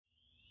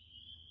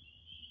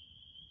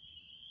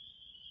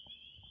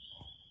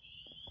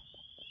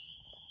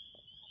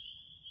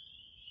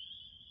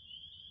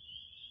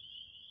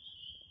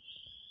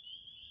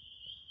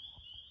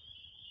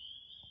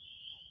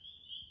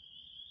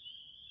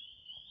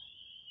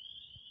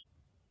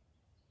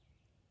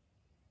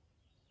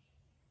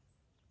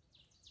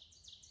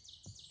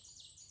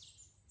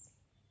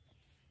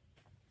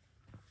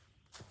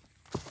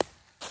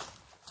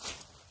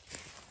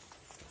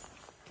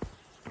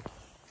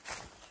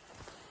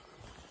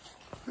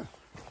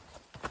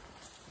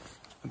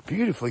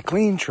beautifully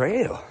clean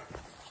trail.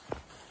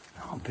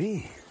 I'll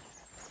be.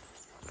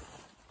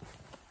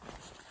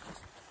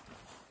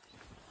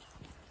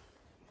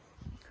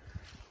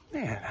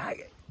 Man,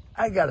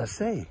 I gotta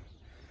say,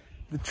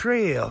 the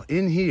trail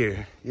in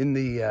here, in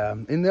the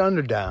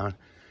Underdown,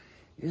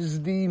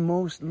 is the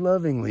most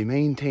lovingly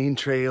maintained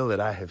trail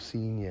that I have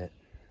seen yet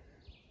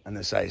on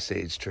this Ice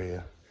Age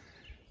trail.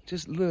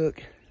 Just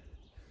look.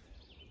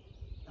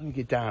 Let me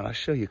get down, I'll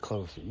show you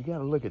closer. You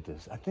gotta look at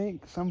this. I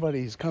think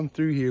somebody's come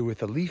through here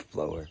with a leaf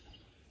blower.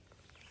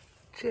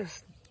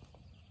 Just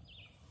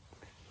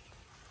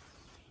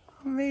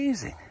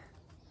amazing.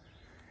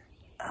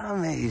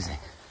 Amazing.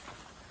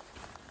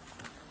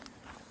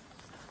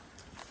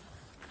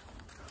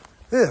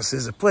 This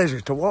is a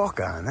pleasure to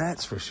walk on,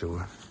 that's for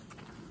sure.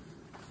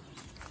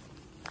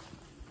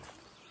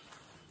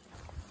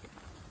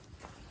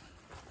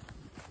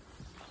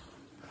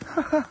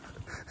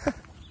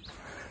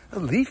 A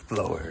leaf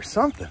blower or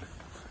something.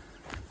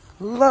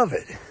 Love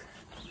it.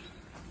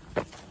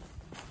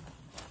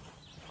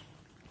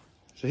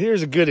 So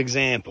here's a good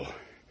example.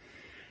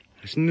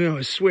 I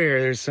swear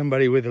there's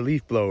somebody with a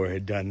leaf blower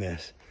had done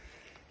this.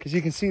 Because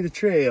you can see the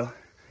trail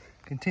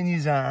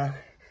continues on,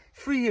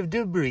 free of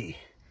debris.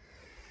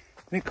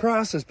 And it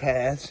crosses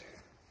paths,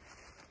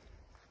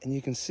 and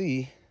you can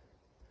see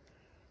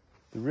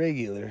the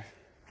regular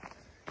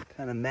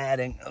kind of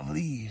matting of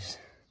leaves.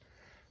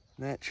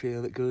 And that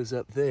trail that goes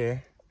up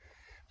there.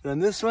 But on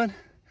this one,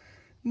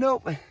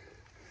 nope.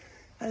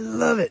 I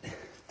love it.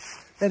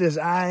 That is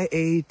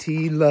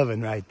IAT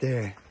lovin' right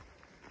there.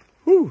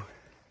 Woo.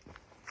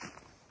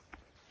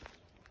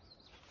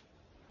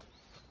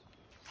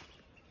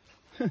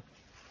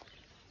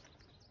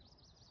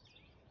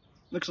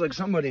 Looks like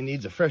somebody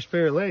needs a fresh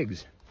pair of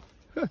legs.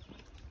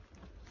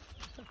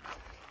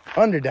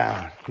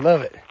 Underdown,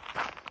 love it.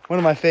 One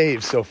of my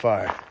faves so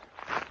far.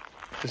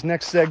 This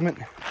next segment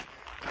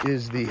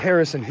is the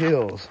Harrison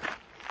Hills.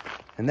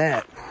 And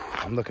that,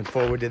 I'm looking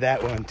forward to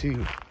that one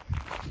too.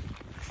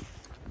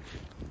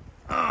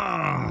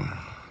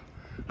 Oh,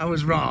 I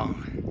was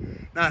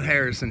wrong. Not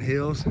Harrison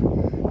Hills,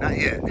 not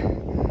yet.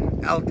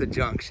 Alta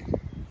Junction.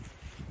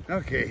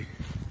 Okay.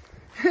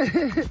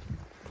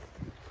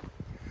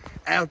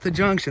 Alta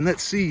Junction,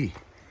 let's see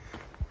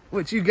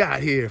what you got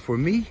here for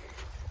me.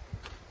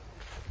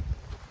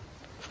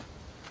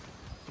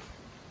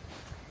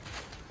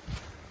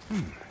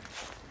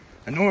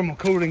 A normal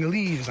coating of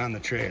leaves on the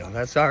trail,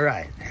 that's all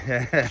right.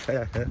 Hey,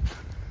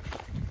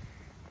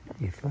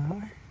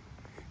 flower.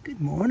 Good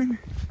morning.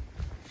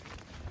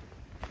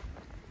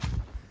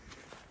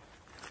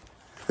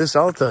 This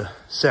Alta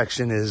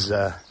section is,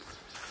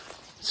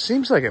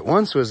 seems like it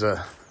once was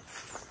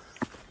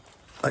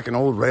like an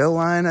old rail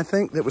line, I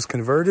think, that was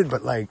converted,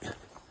 but like,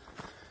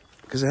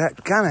 because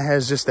it kind of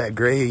has just that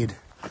grade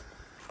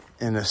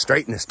and a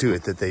straightness to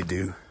it that they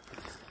do.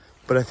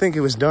 But I think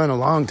it was done a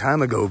long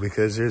time ago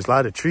because there's a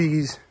lot of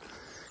trees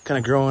kind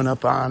of growing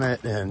up on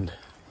it, and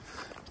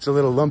it's a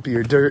little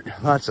lumpier dirt,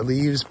 lots of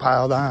leaves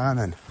piled on,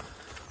 and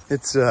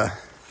it's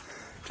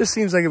just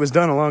seems like it was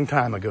done a long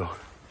time ago.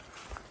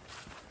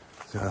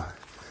 So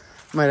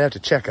I might have to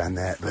check on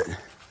that, but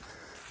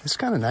it's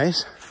kind of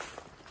nice.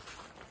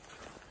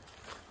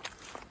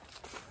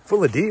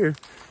 Full of deer,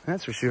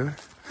 that's for sure.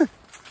 All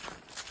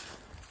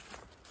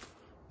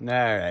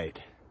right,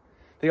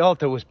 the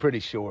Alta was pretty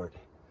short,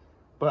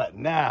 but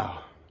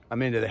now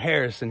I'm into the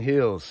Harrison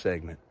Hills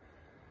segment.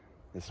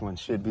 This one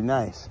should be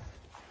nice.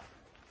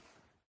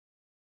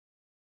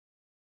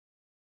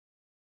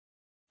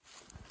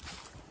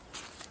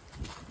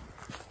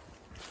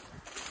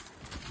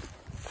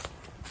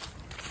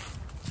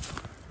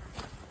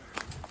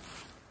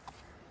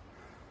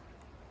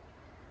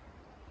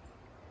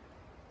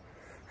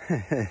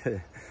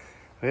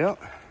 Well,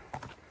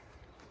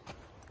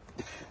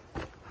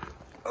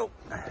 oh,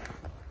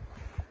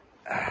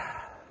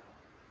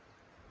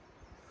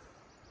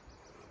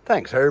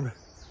 thanks, Herb.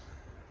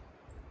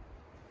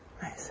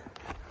 Nice.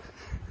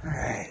 All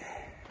right.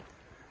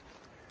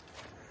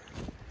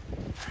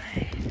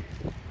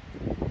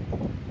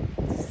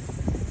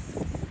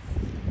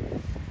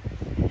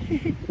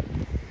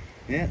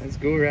 Yeah, let's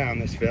go around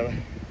this fella.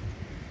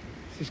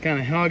 He's just kind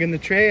of hogging the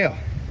trail.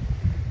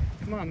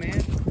 Come on,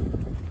 man.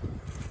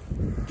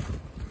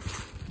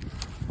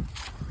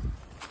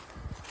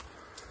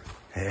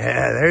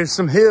 Yeah, there's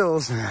some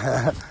hills.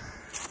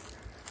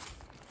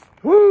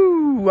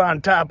 Woo!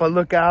 On top of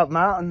Lookout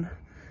Mountain,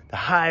 the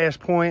highest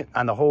point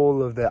on the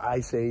whole of the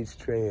Ice Age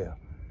trail.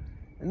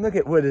 And look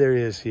at what there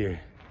is here.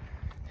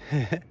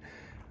 Like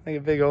a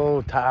big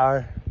old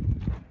tower.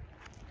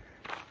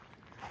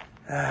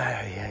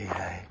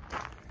 Ay.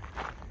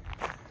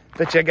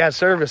 Bet you I got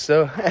service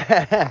though.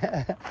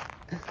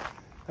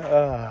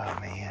 Oh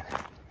man.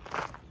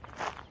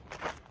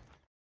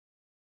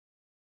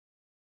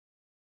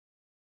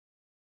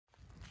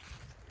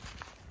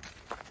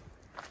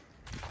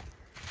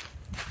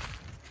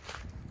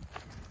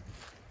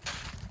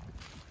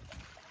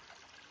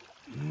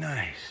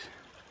 Nice.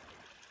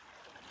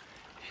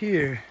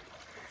 Here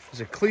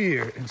is a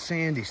clear and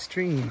sandy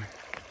stream.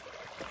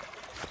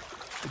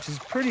 which is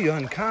pretty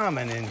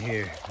uncommon in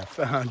here, I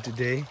found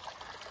today.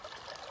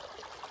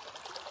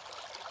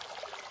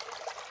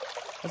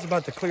 That's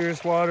about the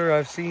clearest water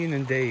I've seen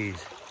in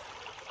days.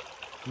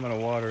 I'm gonna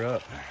water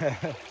up.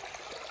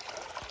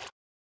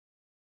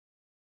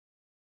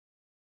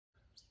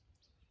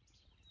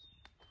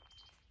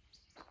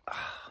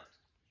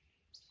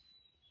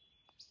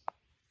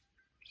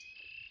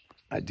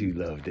 I do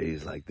love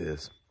days like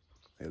this.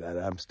 Look at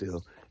that, I'm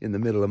still in the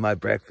middle of my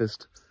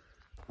breakfast.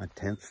 My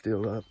tent's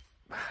still up.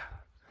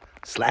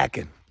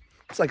 Slacking.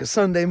 It's like a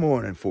Sunday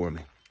morning for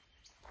me.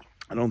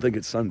 I don't think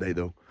it's Sunday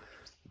though.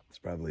 It's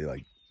probably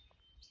like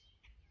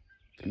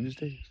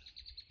Tuesday.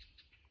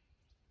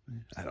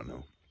 I don't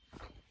know.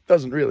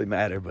 Doesn't really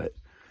matter, but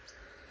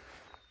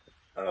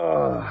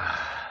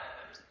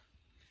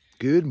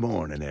good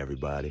morning,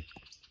 everybody.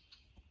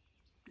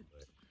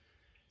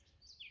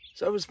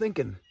 So I was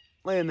thinking,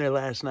 laying there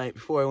last night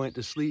before I went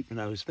to sleep,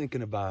 and I was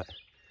thinking about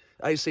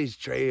Ice Age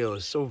Trail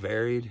is so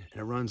varied,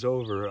 and it runs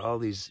over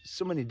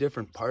so many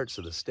different parts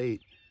of the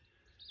state.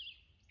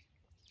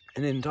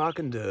 And then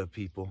talking to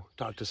people,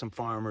 talked to some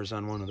farmers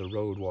on one of the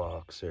road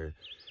walks, or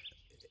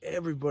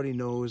everybody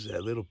knows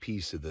that little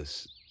piece of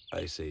this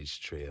Ice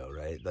Age Trail,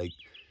 right? Like,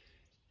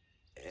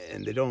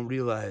 and they don't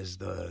realize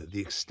the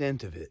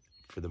extent of it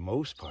for the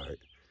most part.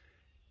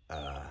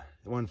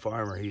 One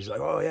farmer, he's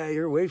like, oh yeah,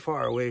 you're way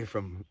far away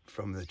from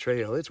the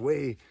trail. It's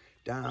way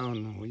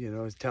down, you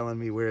know, it's telling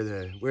me where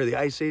the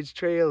Ice Age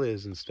Trail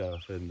is and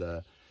stuff. And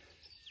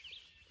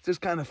it's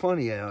just kind of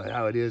funny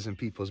how it is in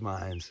people's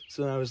minds.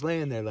 So I was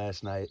laying there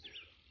last night,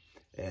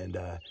 and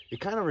it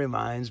kind of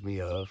reminds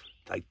me of,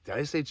 like, the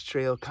Ice Age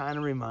Trail kind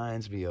of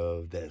reminds me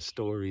of that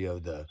story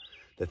of the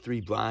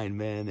three blind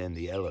men and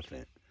the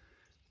elephant.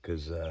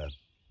 Because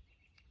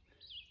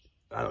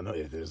I don't know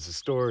if there's a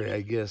story,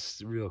 I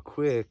guess, real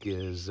quick,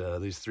 is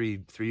these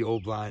three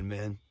old blind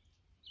men,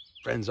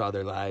 friends all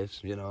their lives,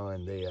 you know,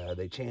 and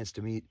they chanced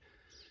to meet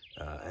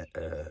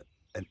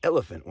an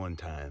elephant one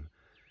time,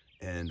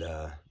 and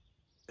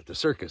at the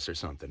circus or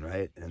something,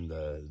 right? And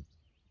the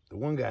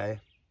one guy,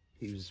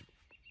 feels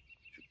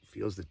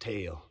the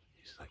tail.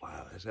 He's like,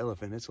 wow, this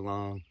elephant, it's a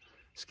long,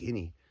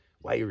 skinny,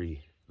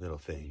 wiry little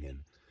thing. And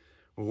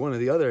one of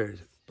the other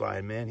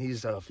blind men,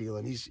 he's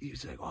feeling,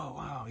 he's like, oh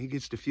wow, he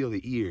gets to feel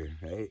the ear,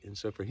 right? And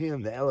so for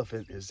him, the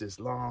elephant is this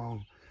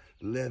long,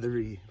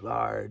 leathery,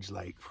 large,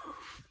 like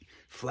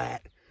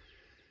flat.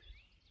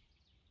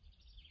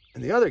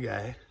 And the other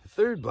guy, the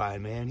third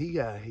blind man,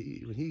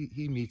 when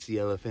he meets the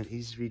elephant,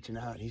 he's reaching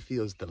out and he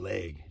feels the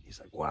leg. He's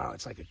like, wow,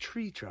 it's like a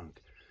tree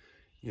trunk.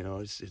 You know,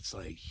 it's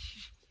like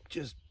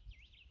just,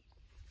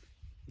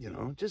 you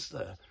know, just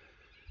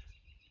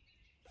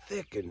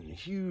thick and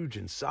huge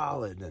and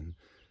solid. And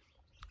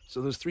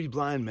so those three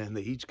blind men,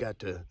 they each got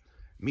to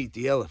meet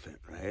the elephant,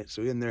 right?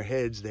 So in their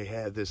heads, they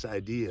have this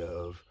idea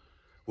of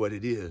what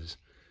it is.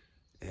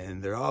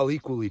 And they're all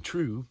equally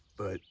true,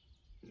 but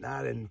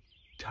not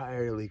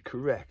entirely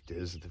correct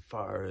as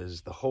far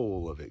as the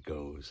whole of it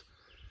goes.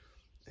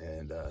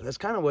 And that's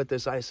kind of what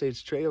this Ice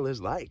Age Trail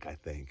is like, I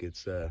think.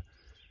 It's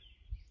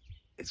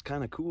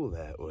kind of cool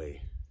that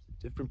way.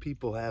 Different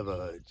people have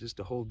just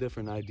a whole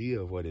different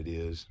idea of what it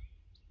is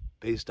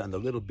based on the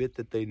little bit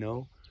that they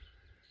know.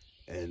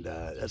 And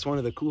that's one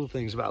of the cool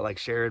things about, like,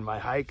 sharing my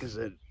hike, is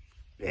that,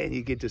 man,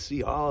 you get to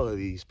see all of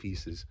these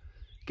pieces.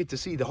 Get to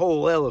see the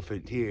whole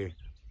elephant here.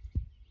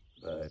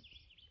 But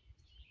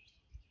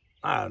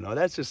I don't know,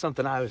 that's just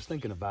something I was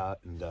thinking about,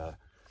 and I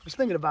was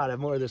thinking about it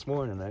more this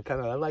morning.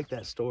 I like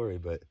that story,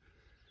 but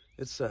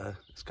it's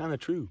kind of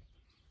true.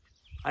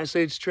 Ice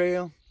Age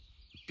Trail,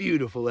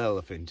 beautiful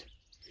elephant.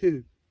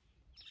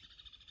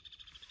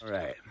 All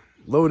right,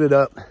 loaded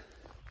up,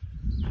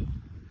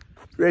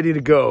 ready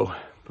to go.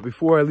 But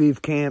before I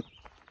leave camp,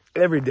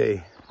 every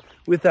day,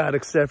 without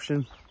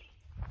exception,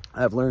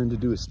 I've learned to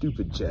do a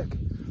stupid check.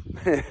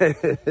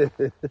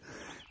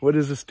 What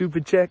is a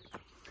stupid check?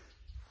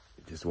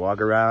 Just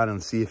walk around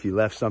and see if you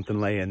left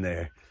something laying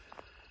there.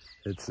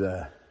 It's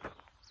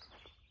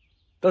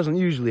doesn't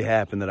usually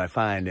happen that I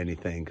find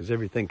anything, because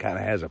everything kind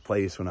of has a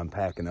place when I'm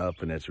packing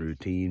up, and that's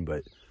routine.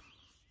 But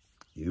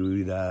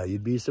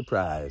you'd be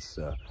surprised.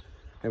 So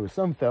there was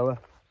some fella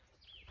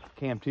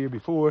camped here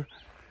before,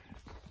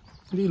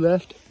 and he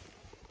left.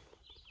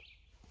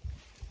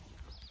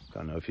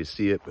 Don't know if you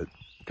see it, but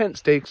tent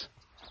stakes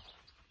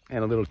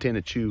and a little tin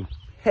of chew.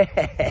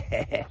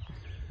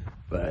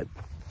 But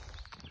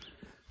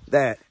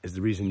that is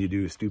the reason you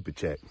do a stupid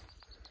check.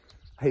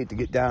 I hate to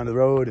get down the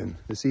road and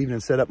this evening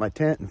set up my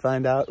tent and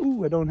find out,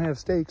 ooh, I don't have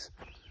stakes.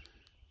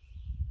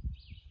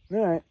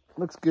 All right,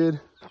 looks good.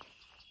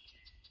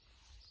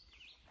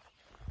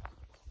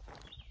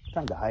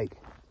 Time to hike.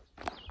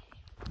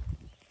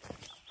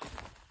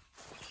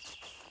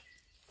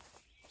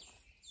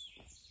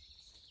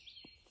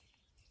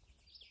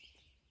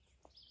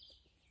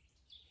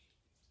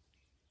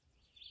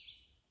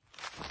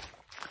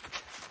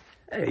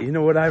 Hey, you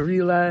know what I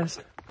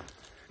realized?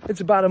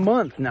 It's about a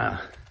month now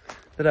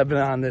that I've been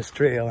on this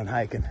trail and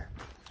hiking.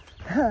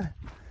 I'm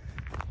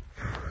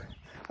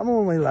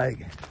only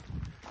like,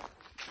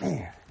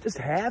 man, just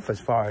half as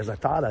far as I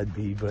thought I'd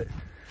be, but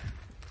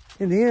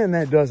in the end,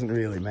 that doesn't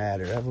really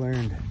matter. I've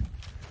learned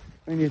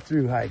when you're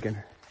through hiking,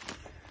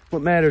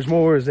 what matters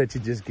more is that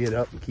you just get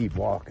up and keep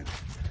walking.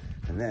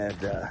 And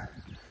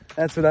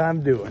that's what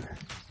I'm doing.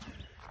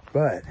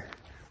 But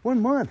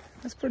 1 month,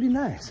 that's pretty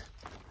nice.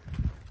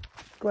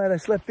 Glad I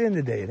slept in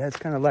today. That's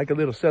kind of like a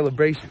little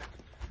celebration.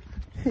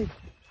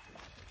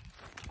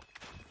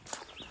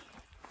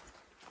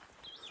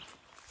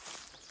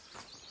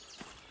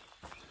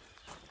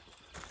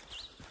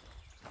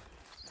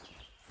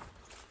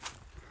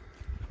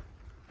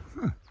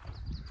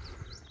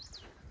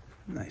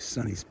 Nice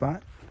sunny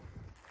spot.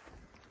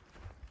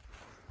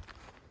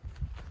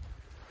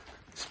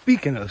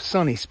 Speaking of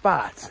sunny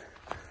spots,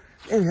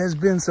 it has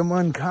been some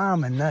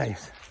uncommon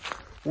nice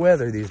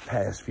weather these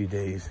past few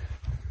days.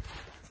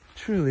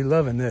 Truly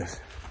loving this.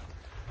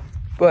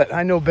 But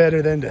I know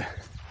better than to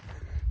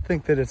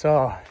think that it's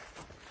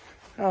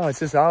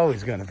just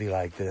always going to be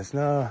like this.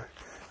 No,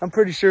 I'm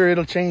pretty sure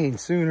it'll change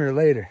sooner or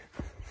later.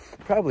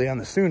 Probably on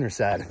the sooner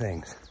side of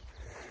things.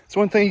 It's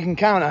one thing you can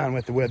count on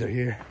with the weather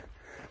here.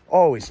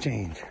 Always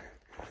change.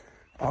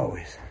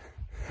 Always.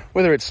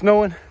 Whether it's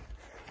snowing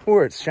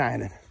or it's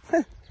shining.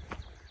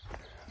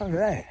 All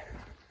right.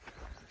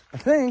 I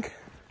think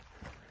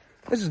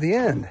this is the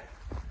end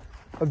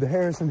of the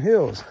Harrison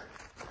Hills.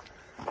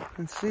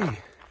 Let's see.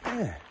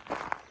 Yeah.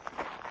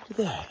 Look at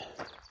that.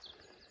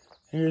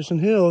 Harrison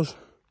Hills.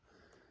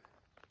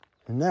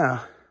 And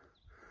now,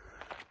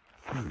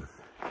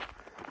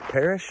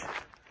 Parish?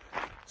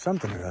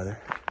 Something or other.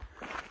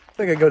 I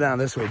think I go down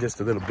this way just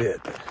a little bit.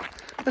 But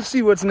let's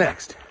see what's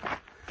next.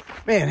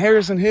 Man,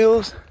 Harrison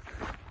Hills,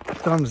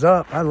 thumbs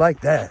up. I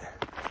like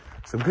that.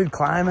 Some good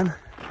climbing.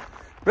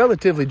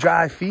 Relatively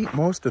dry feet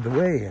most of the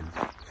way. And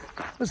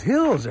those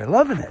hills are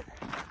loving it.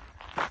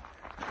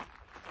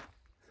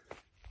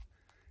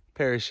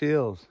 Parish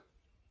Hills.